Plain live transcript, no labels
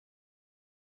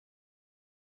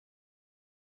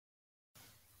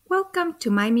Welcome to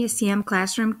my museum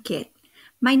classroom kit.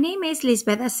 My name is Liz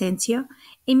Ascencio,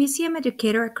 a museum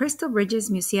educator at Crystal Bridges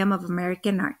Museum of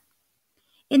American Art.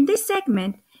 In this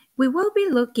segment, we will be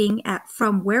looking at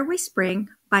From Where We Spring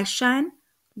by Shan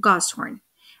Goshorn.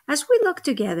 As we look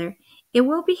together, it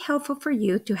will be helpful for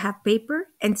you to have paper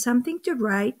and something to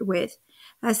write with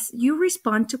as you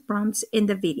respond to prompts in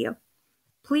the video.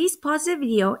 Please pause the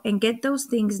video and get those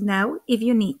things now if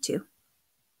you need to.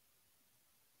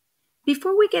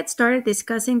 Before we get started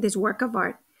discussing this work of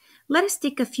art, let us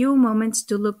take a few moments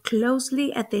to look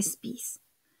closely at this piece.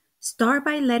 Start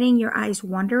by letting your eyes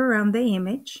wander around the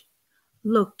image.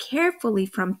 Look carefully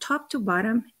from top to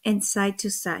bottom and side to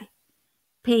side,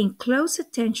 paying close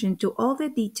attention to all the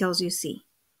details you see.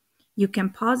 You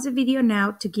can pause the video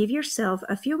now to give yourself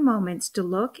a few moments to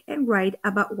look and write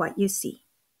about what you see.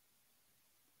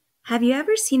 Have you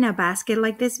ever seen a basket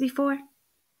like this before?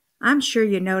 I'm sure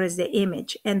you noticed the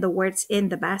image and the words in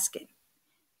the basket.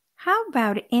 How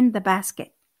about in the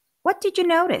basket? What did you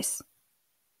notice?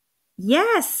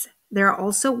 Yes, there are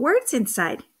also words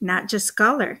inside, not just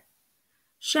color.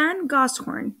 Shan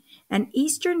Goshorn, an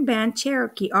Eastern Band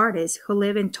Cherokee artist who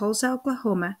lived in Tulsa,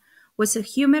 Oklahoma, was a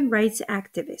human rights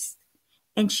activist,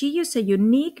 and she used a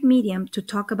unique medium to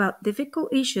talk about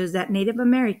difficult issues that Native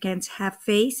Americans have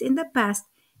faced in the past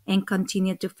and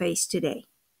continue to face today.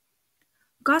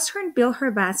 Goshorn built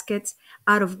her baskets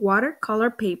out of watercolor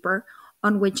paper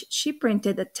on which she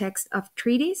printed the text of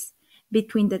treaties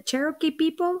between the Cherokee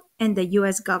people and the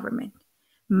U.S. government,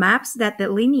 maps that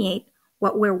delineate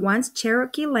what were once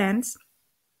Cherokee lands,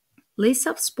 lists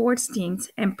of sports teams,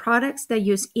 and products that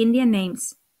use Indian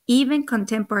names, even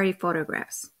contemporary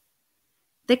photographs.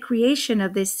 The creation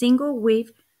of this single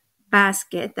weave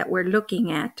basket that we're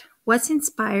looking at was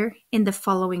inspired in the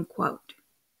following quote.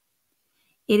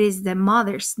 It is the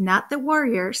mothers, not the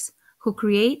warriors, who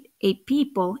create a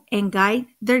people and guide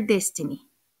their destiny.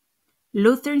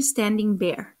 Lutheran Standing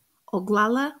Bear,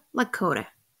 Oglala, Lakota.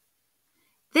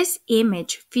 This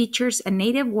image features a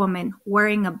Native woman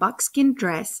wearing a buckskin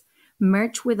dress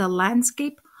merged with a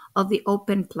landscape of the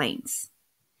open plains.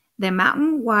 The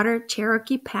mountain water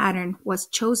Cherokee pattern was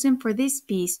chosen for this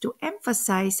piece to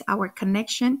emphasize our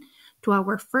connection to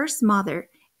our First Mother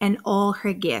and all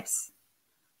her gifts.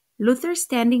 Luther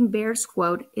Standing Bear's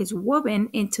quote is woven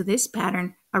into this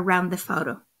pattern around the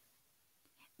photo.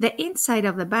 The inside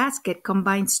of the basket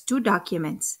combines two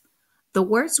documents, the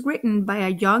words written by a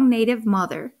young Native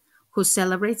mother who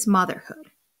celebrates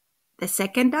motherhood. The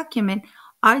second document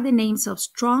are the names of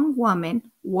strong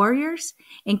women, warriors,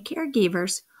 and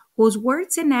caregivers whose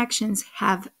words and actions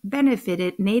have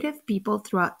benefited Native people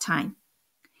throughout time.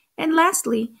 And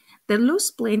lastly, the loose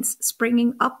splints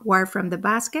springing upward from the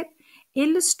basket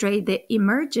illustrate the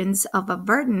emergence of a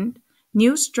verdant,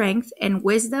 new strength and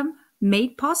wisdom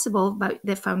made possible by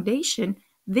the foundation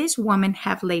these women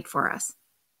have laid for us.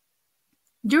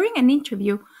 During an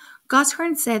interview,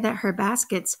 Goshorn said that her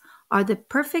baskets are the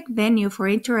perfect venue for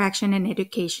interaction and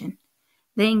education.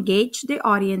 They engage the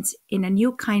audience in a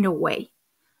new kind of way,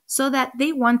 so that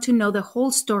they want to know the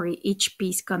whole story each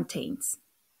piece contains.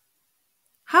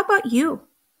 How about you?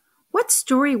 What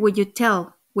story would you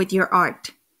tell with your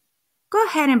art? Go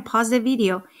ahead and pause the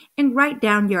video and write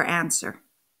down your answer.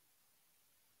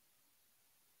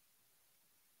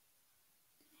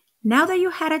 Now that you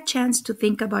had a chance to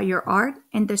think about your art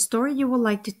and the story you would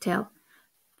like to tell,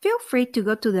 feel free to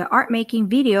go to the art making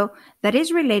video that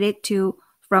is related to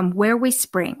From Where We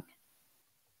Spring.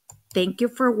 Thank you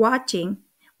for watching.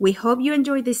 We hope you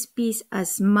enjoyed this piece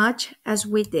as much as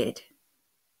we did.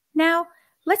 Now,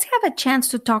 let's have a chance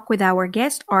to talk with our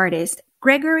guest artist,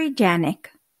 Gregory Janicke.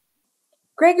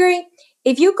 Gregory,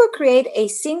 if you could create a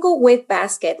single width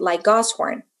basket like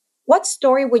Goshorn, what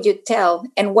story would you tell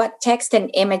and what text and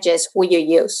images would you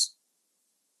use?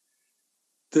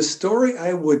 The story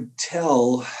I would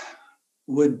tell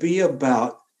would be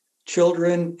about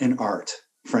children and art,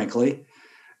 frankly.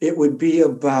 It would be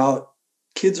about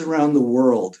kids around the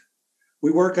world. We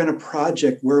work on a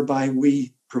project whereby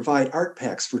we provide art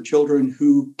packs for children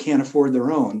who can't afford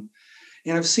their own.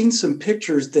 And I've seen some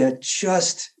pictures that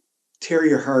just tear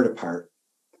your heart apart.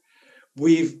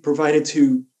 We've provided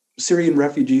to Syrian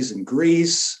refugees in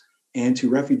Greece and to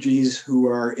refugees who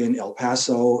are in El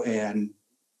Paso and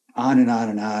on and on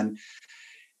and on.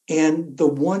 And the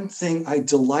one thing I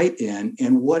delight in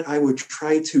and what I would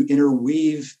try to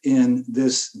interweave in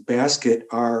this basket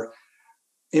are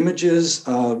images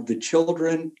of the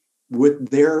children with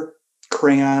their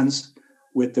crayons,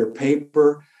 with their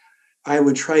paper. I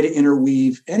would try to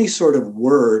interweave any sort of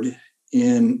word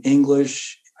in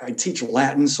English. I teach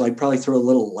Latin, so I'd probably throw a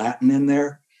little Latin in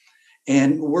there.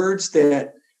 And words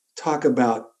that talk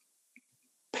about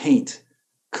paint,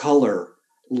 color,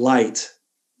 light,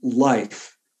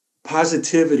 life,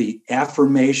 positivity,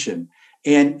 affirmation,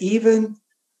 and even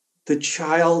the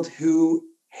child who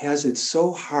has it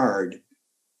so hard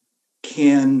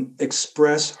can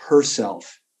express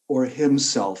herself or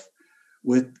himself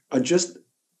with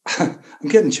I'm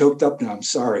getting choked up now, I'm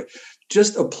sorry,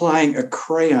 just applying a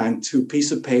crayon to a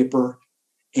piece of paper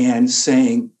and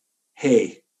saying,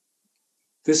 hey,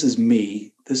 this is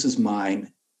me, this is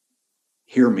mine,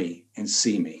 hear me and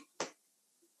see me.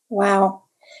 Wow.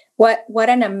 What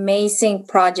an amazing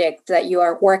project that you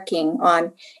are working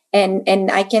on. And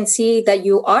I can see that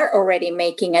you are already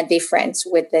making a difference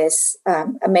with this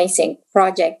amazing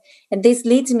project. And this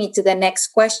leads me to the next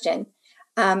question.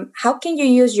 How can you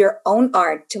use your own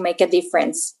art to make a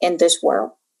difference in this world?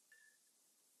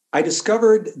 I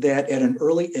discovered that at an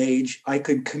early age, I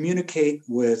could communicate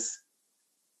with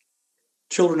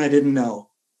children I didn't know,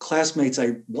 classmates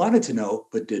I wanted to know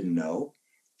but didn't know,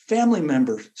 family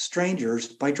members, strangers,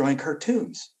 by drawing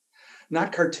cartoons.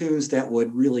 Not cartoons that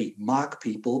would really mock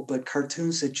people, but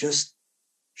cartoons that just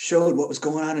showed what was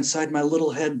going on inside my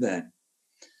little head then.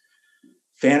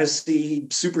 Fantasy,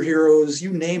 superheroes,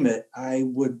 you name it, I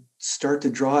would start to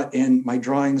draw it, and my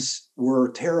drawings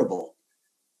were terrible.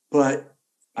 But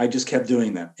I just kept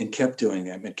doing them and kept doing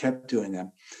them and kept doing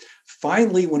them.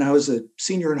 Finally, when I was a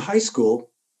senior in high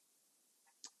school,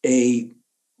 a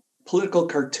political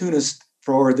cartoonist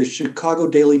for the Chicago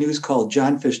Daily News called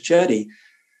John Fischetti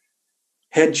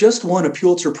had just won a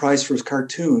Pulitzer Prize for his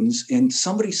cartoons, and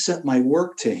somebody sent my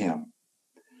work to him.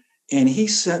 And he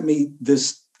sent me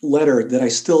this letter that I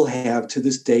still have to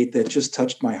this date that just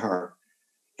touched my heart.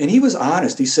 And he was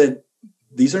honest. He said,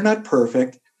 these are not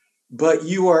perfect, but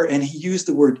you are, and he used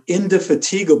the word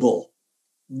indefatigable.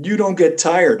 You don't get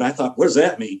tired. And I thought, what does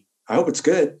that mean? I hope it's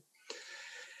good.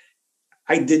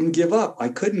 I didn't give up. I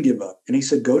couldn't give up. And he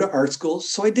said, go to art school.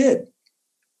 So I did.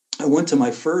 I went to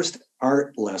my first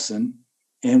art lesson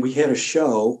and we had a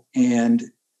show, and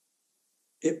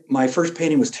my first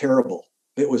painting was terrible.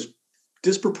 It was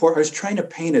disproportionate. I was trying to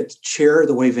paint a chair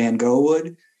the way Van Gogh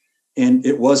would, and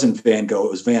it wasn't Van Gogh. It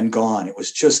was Van Gogh. It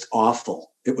was just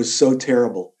awful. It was so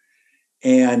terrible.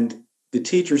 And the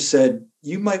teacher said,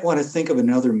 you might want to think of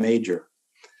another major.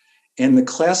 And the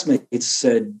classmates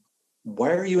said,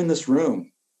 why are you in this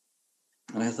room?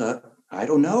 And I thought, I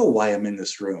don't know why I'm in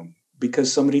this room,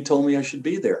 because somebody told me I should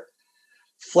be there.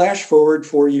 Flash forward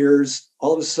 4 years,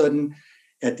 all of a sudden,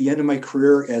 at the end of my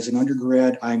career as an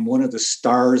undergrad, I'm one of the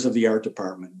stars of the art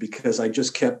department because I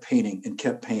just kept painting and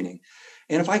kept painting.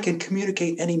 And if I can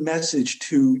communicate any message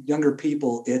to younger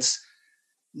people, it's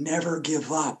never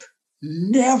give up.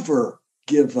 Never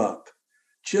give up.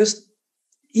 Just,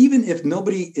 even if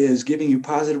nobody is giving you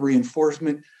positive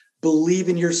reinforcement, believe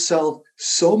in yourself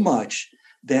so much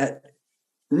that,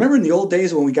 remember in the old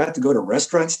days when we got to go to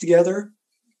restaurants together?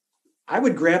 I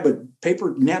would grab a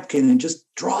paper napkin and just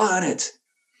draw on it,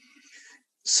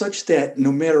 such that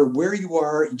no matter where you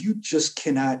are, you just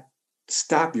cannot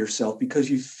stop yourself because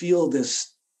you feel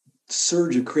this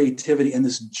surge of creativity and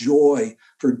this joy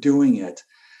for doing it.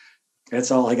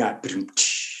 That's all I got.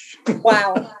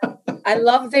 Wow. I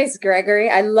love this, Gregory.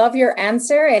 I love your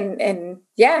answer. And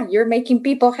yeah, you're making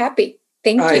people happy.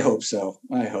 Thank you. I hope so.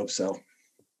 I hope so.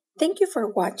 Thank you for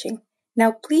watching.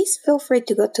 Now, please feel free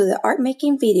to go to the art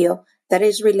making video that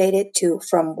is related to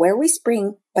From Where We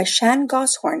Spring by Shan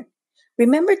Goshorn.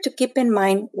 Remember to keep in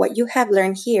mind what you have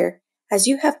learned here as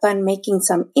you have fun making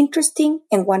some interesting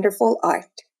and wonderful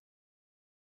art.